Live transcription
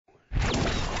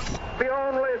the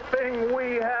only thing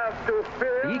we have to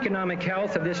fear. The economic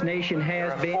health of this nation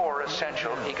has been... Four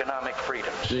essential economic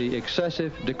freedoms. The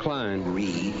excessive decline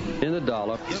in the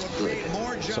dollar.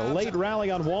 So late rally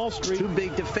on Wall Street. Too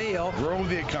big to fail. Grow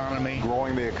the economy.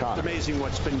 Growing the economy. It's amazing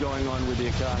what's been going on with the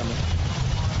economy.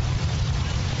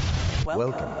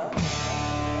 Welcome.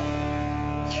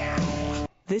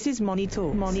 This is Money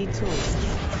Talks. Money Talks.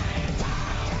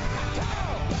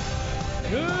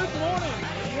 Good morning.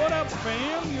 What up,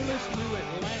 fam? You're listening to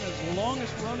Atlanta's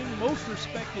longest-running, most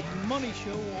respected money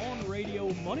show on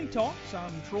radio, Money Talks.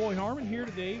 I'm Troy Harmon here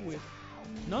today with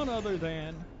none other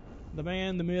than the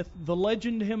man, the myth, the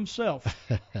legend himself.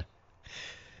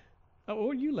 What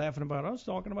are you laughing about? I was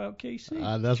talking about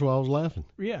KC. That's why I was laughing.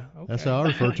 Yeah, okay. That's how I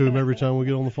refer to him every time we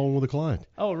get on the phone with a client.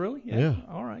 Oh, really? Yeah.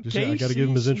 All right. I got to give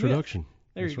him his introduction.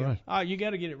 There That's you go. Right. Ah, you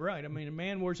got to get it right. I mean, a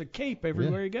man wears a cape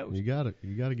everywhere he goes. You got it.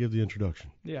 You got to give the introduction.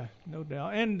 Yeah, no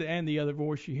doubt. And the other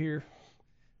voice you hear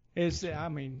is, I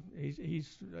mean,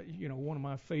 he's one of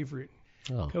my favorite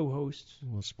co-hosts.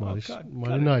 Well, it's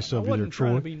mighty nice of you there, Troy.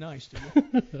 I wasn't trying to be nice to you.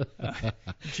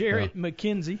 Jarrett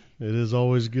McKenzie. It is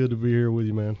always good to be here with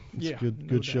you, man. It's good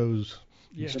doubt. shows.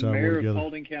 Yeah. The mayor of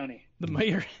Paulding County. The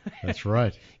mayor. That's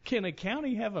right. Can a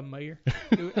county have a mayor?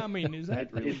 I mean, is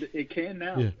that really? It can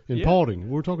now. Yeah, in Paulding.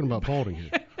 We're talking about Paulding here.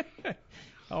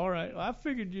 All right. Well, I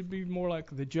figured you'd be more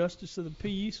like the justice of the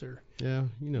peace, or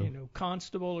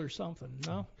constable or something.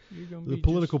 No, you're going to be the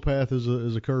political path is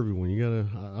a curvy one. You gotta.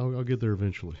 I'll get there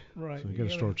eventually. Right. So you gotta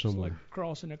start somewhere. It's like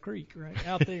crossing a creek, right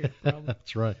out there. Probably.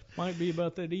 That's right. Might be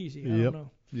about that easy. I don't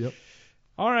know. Yep.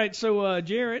 All right, so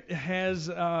Jarrett has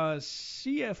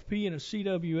CFP and a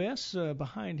CWS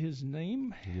behind his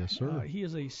name. Yes, sir. He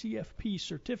is a CFP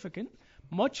certificate,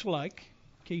 much like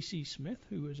Casey Smith,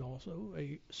 who is also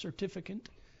a certificate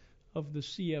of the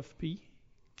CFP.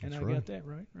 And That's I got that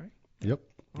right? Yep,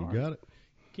 you got it.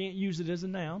 Can't use it as a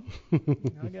noun.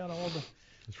 I got all the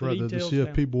That's right. The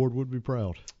CFP board would be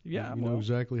proud. Yeah, you know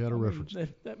exactly how to reference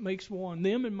it. That makes one.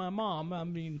 Them and my mom, I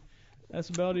mean, that's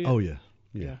about it. Oh, yeah.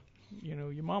 Yeah. You know,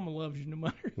 your mama loves you no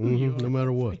matter who you you are. No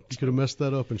matter what. You could have messed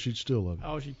that up and she'd still love you.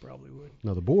 Oh, she probably would.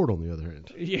 Now, the board, on the other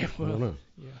hand. Yeah, well, I don't know.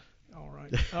 Yeah, all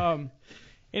right.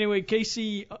 Anyway,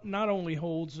 Casey not only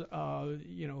holds,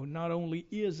 not only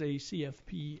is a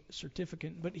CFP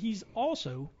certificate, but he's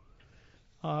also,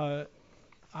 am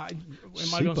I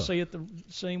going to say it the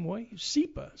same way?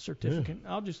 SEPA certificate.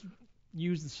 Yeah. I'll just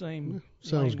use the same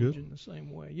sounds language good. In the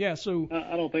same way. Yeah, so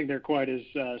I don't think they're quite as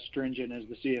stringent as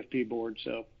the CFP board,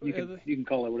 so you can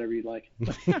call it whatever you'd like.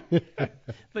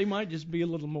 They might just be a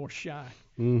little more shy.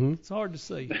 Mm-hmm. It's hard to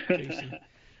say, Casey.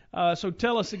 So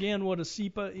tell us again what a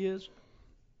SEPA is.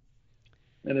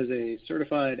 That is a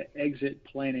certified exit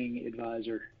planning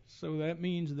advisor. So that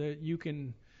means that you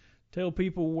can tell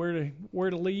people where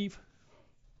to leave.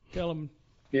 Tell them.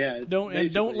 Yeah.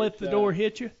 Don't let the door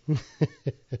hit you.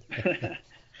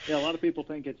 Yeah, a lot of people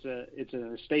think it's a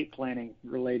estate planning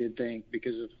related thing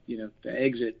because of the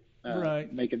exit,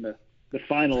 right? Making the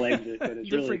final exit, but it's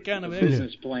different really kind of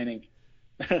business planning.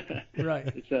 Right.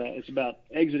 It's about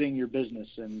exiting your business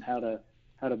and how to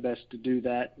best to do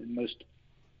that in the most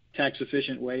tax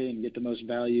efficient way and get the most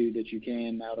value that you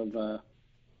can out of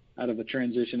a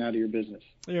transition out of your business.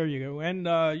 There you go. And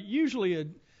usually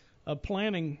a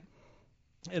planning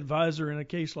advisor in a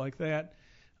case like that,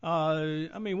 I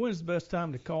mean, when's the best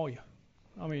time to call you?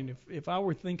 I mean, if I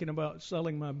were thinking about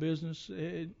selling my business,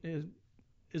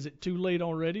 is it too late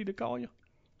already to call you?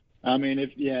 I mean, not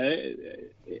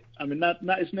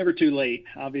it's never too late.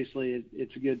 Obviously,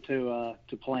 it's good to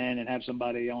plan and have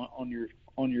somebody on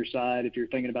your side if you're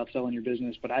thinking about selling your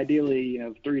business. But ideally,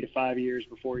 3 to 5 years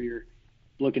before you're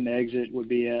looking to exit would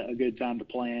be a good time to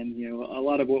plan. A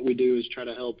lot of what we do is try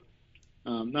to help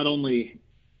not only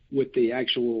with the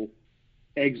actual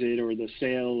exit or the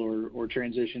sale or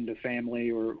transition to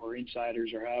family or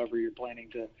insiders or however you're planning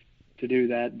to do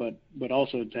that, but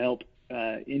also to help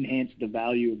enhance the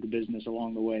value of the business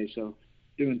along the way. So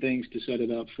doing things to set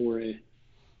it up for a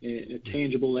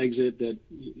tangible exit that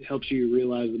helps you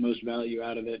realize the most value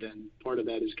out of it, and part of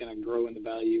that is kind of growing the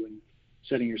value and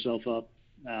setting yourself up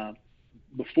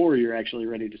before you're actually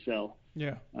ready to sell.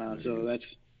 Yeah. So that's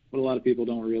what a lot of people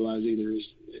don't realize either is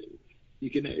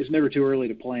it's never too early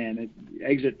to plan.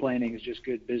 Exit planning is just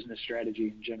good business strategy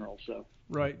in general. So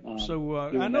right. So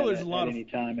I know there's a lot of any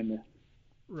time in the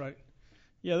right.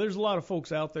 Yeah, there's a lot of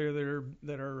folks out there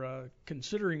that are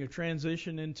considering a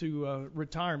transition into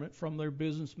retirement from their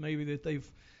business, maybe that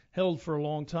they've held for a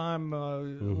long time. A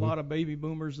lot of baby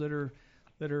boomers that are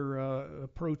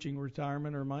approaching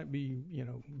retirement or might be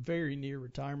very near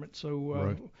retirement.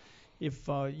 So if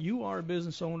you are a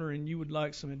business owner and you would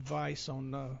like some advice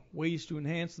on ways to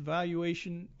enhance the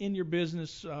valuation in your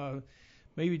business,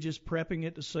 maybe just prepping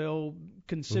it to sell,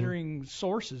 considering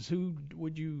sources, who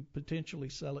would you potentially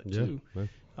sell it to?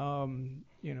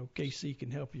 KC can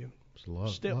help you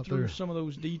step through some of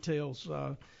those details.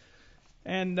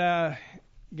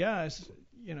 Guys,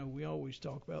 we always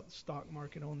talk about the stock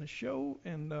market on the show,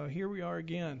 and here we are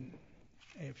again.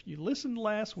 If you listened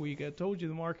last week, I told you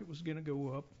the market was going to go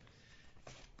up.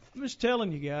 I'm just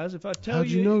telling you guys. If I tell How'd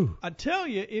you know? I tell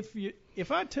you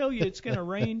if I tell you it's going to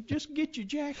rain, just get your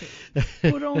jacket,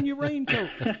 put on your raincoat.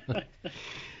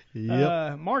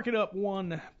 Yep. Market up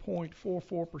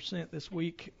 1.44% this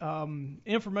week.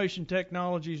 Information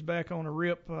technology is back on a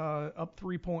rip, up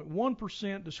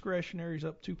 3.1%. Discretionary's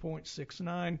up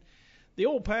 2.69%. The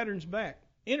old pattern's back.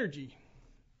 Energy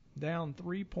down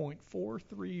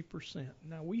 3.43%.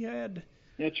 Now we had.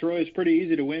 Yeah, Troy, it's pretty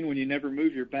easy to win when you never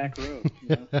move your back row.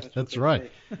 That's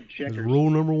right. That's rule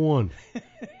number one.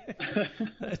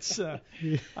 That's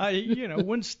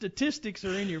when statistics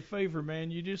are in your favor, man,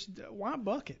 you just why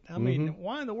bucket? I mean,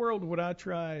 why in the world would I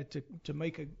try to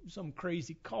make some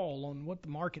crazy call on what the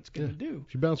market's going to do?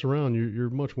 If you bounce around, you're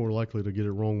much more likely to get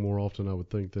it wrong more often, I would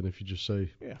think, than if you just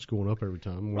say it's going up every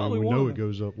time. When we know it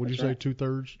goes up. What do you say,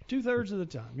 2/3? 2/3 of the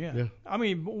time, yeah. I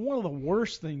mean, one of the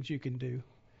worst things you can do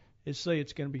is say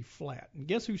it's going to be flat. And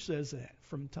guess who says that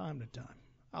from time to time?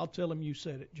 I'll tell him you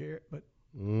said it, Jarrett, but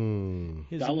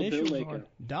his Dollar initials Bill are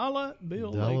Dollar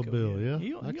Bill Dollar Laco. Bill, yeah.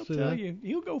 He'll tell you,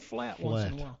 he'll go flat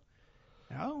once in a while.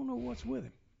 Now, I don't know what's with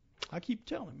him. I keep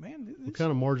telling him, man. What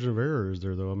kind of margin of error is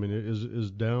there, though? I mean,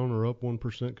 is down or up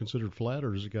 1% considered flat,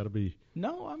 or does it got to be?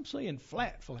 No, I'm saying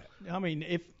flat. I mean,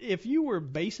 if you were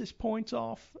basis points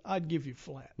off, I'd give you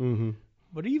flat. Mm-hmm.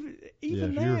 But even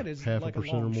that is half like a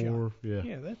percent a long or more. shot.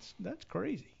 Yeah, that's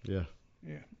crazy. Yeah.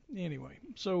 Anyway,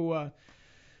 so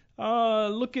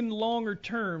looking longer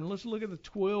term, let's look at the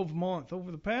 12-month.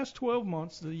 Over the past 12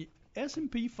 months, the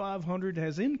S&P 500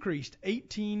 has increased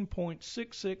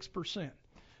 18.66%.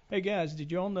 Hey guys,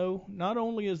 did y'all know not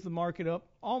only is the market up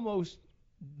almost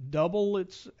double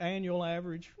its annual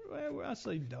average? Well, I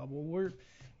say double. We're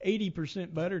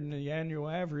 80% better than the annual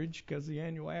average because the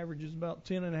annual average is about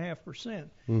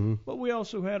 10.5%. But we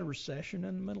also had a recession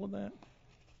in the middle of that.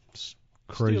 It's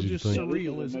crazy. Still just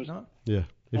surreal, is it not? Yeah.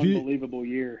 Unbelievable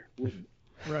year.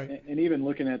 Right. And even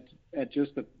looking at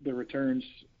just the returns,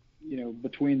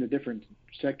 between the different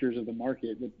sectors of the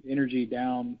market, with energy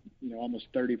down,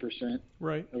 almost 30%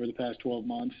 over the past 12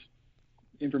 months.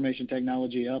 Information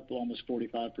technology up almost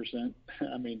 45%.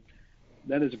 I mean,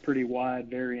 that is a pretty wide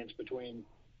variance between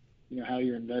how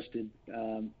you're invested.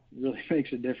 Really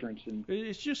makes a difference. And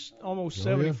it's just almost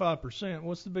 75%.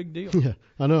 What's the big deal? Yeah,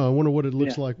 I know. I wonder what it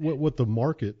looks like, what the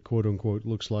market, quote unquote,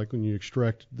 looks like when you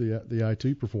extract the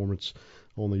IT performance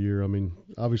on the year. I mean,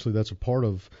 obviously that's a part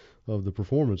of the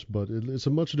performance, but it's a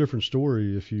much different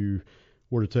story if you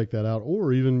were to take that out.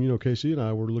 Or even, Casey and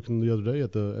I were looking the other day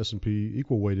at the S&P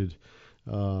equal weighted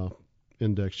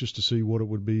index just to see what it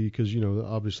would be, because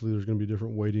obviously there's going to be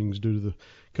different weightings due to the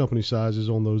company sizes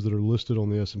on those that are listed on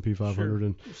the S&P 500 sure.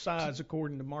 and size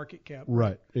according to market cap.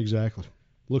 Right, exactly.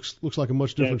 Looks like a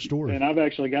much different story. And I've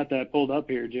actually got that pulled up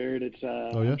here, Jared. It's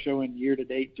I'm showing year to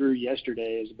date through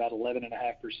yesterday is about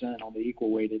 11.5% on the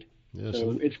equal weighted. Yeah,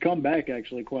 so it's come back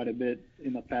actually quite a bit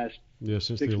in the past since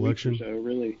 6 the election. weeks or so,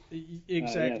 really.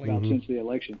 Exactly. Since the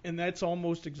election. And that's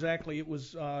almost exactly. It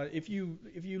was if you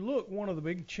look, one of the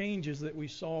big changes that we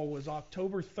saw was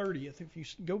October 30th. If you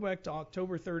go back to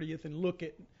October 30th and look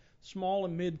at small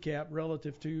and mid cap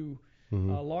relative to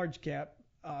large cap,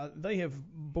 they have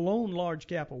blown large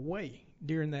cap away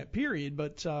during that period.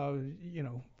 But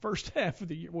first half of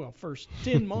the year, first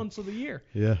 10 months of the year,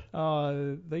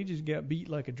 they just got beat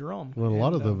like a drum. Well, a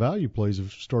lot of the value plays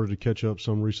have started to catch up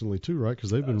some recently too, right?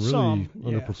 Because they've been really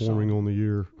underperforming on the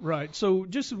year. Right. So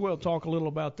just as well talk a little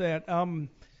about that.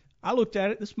 I looked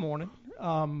at it this morning.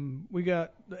 We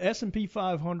got the S&P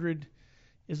 500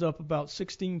 is up about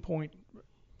 16 point.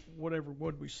 What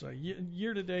did we say?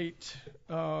 Year to date,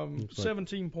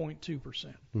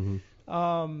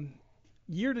 17.2%.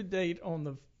 Year to date on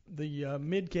the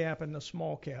mid cap and the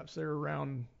small caps, they're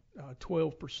around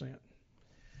 12%.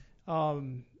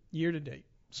 Year to date,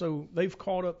 so they've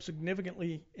caught up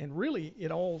significantly, and really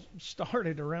it all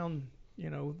started around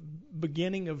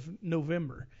beginning of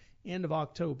November, end of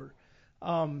October.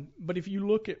 But if you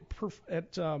look at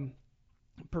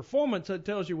performance, that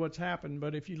tells you what's happened.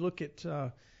 But if you look at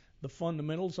the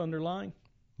fundamentals underlying.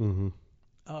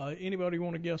 Anybody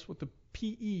want to guess what the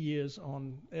PE is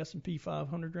on S&P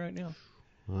 500 right now?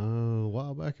 A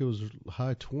while back it was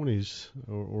high 20s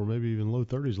or maybe even low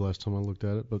 30s last time I looked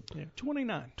at it. But yeah,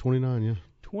 29. 29, yeah.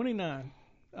 29.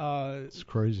 It's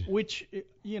crazy. Which,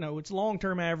 its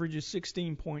long-term average is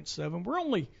 16.7. We're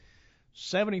only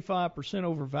 75%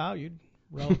 overvalued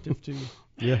relative to.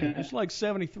 Yeah. It's like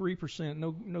 73%.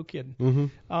 No kidding.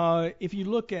 Mm-hmm. If you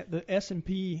look at the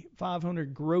S&P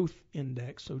 500 growth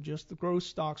index, so just the growth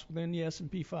stocks within the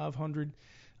S&P 500,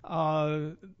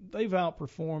 they've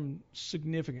outperformed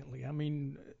significantly. I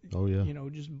mean, oh yeah,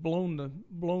 just knocked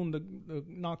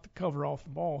the cover off the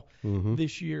ball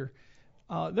this year.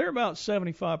 They're about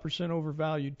 75%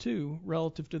 overvalued too,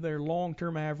 relative to their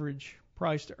long-term average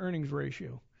price to earnings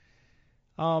ratio.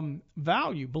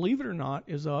 Value, believe it or not,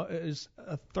 is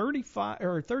a 35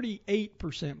 or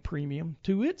 38% premium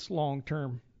to its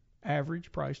long-term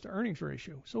average price to earnings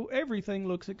ratio. So everything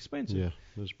looks expensive. Yeah,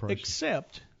 it's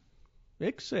pricey.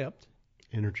 Except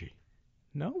energy.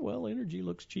 No, well, energy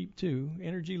looks cheap too.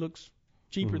 Energy looks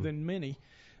cheaper than many.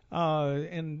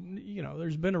 And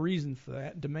there's been a reason for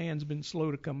that. Demand's been slow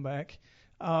to come back.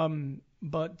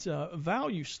 But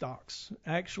value stocks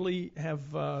actually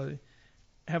have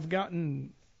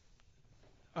gotten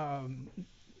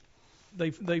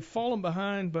they've fallen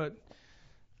behind, but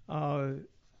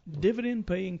dividend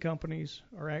paying companies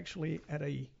are actually at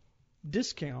a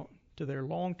discount to their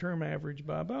long-term average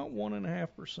by about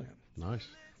 1.5%. Nice.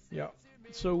 Yeah.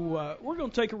 So we're going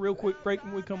to take a real quick break.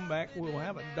 When we come back, we'll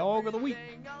have a dog of the week.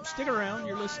 Stick around.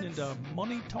 You're listening to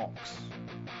Money Talks.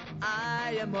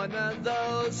 I am one of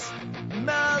those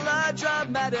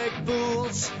melodramatic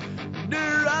fools,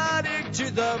 neurotic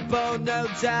to the bone, no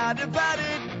doubt about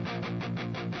it.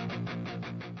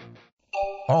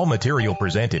 All material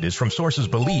presented is from sources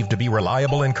believed to be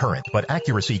reliable and current, but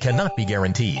accuracy cannot be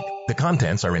guaranteed. The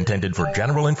contents are intended for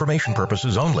general information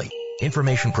purposes only.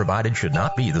 Information provided should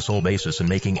not be the sole basis in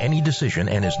making any decision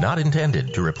and is not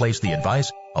intended to replace the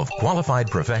advice of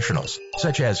qualified professionals,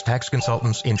 such as tax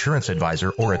consultants, insurance advisor,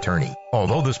 or attorney.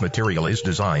 Although this material is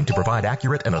designed to provide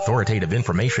accurate and authoritative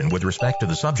information with respect to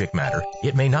the subject matter,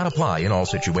 it may not apply in all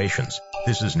situations.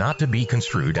 This is not to be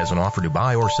construed as an offer to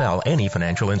buy or sell any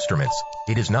financial instruments.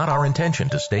 It is not our intention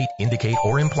to state, indicate,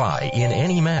 or imply in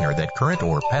any manner that current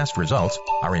or past results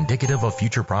are indicative of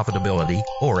future profitability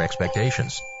or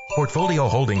expectations. Portfolio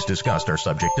holdings discussed are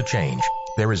subject to change.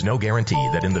 There is no guarantee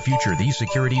that in the future these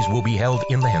securities will be held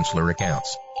in the Henssler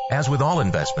accounts. As with all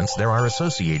investments, there are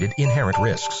associated inherent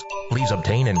risks. Please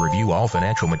obtain and review all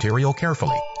financial material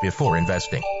carefully before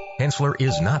investing. Henssler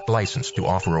is not licensed to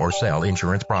offer or sell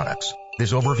insurance products.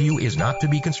 This overview is not to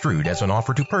be construed as an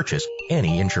offer to purchase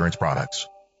any insurance products.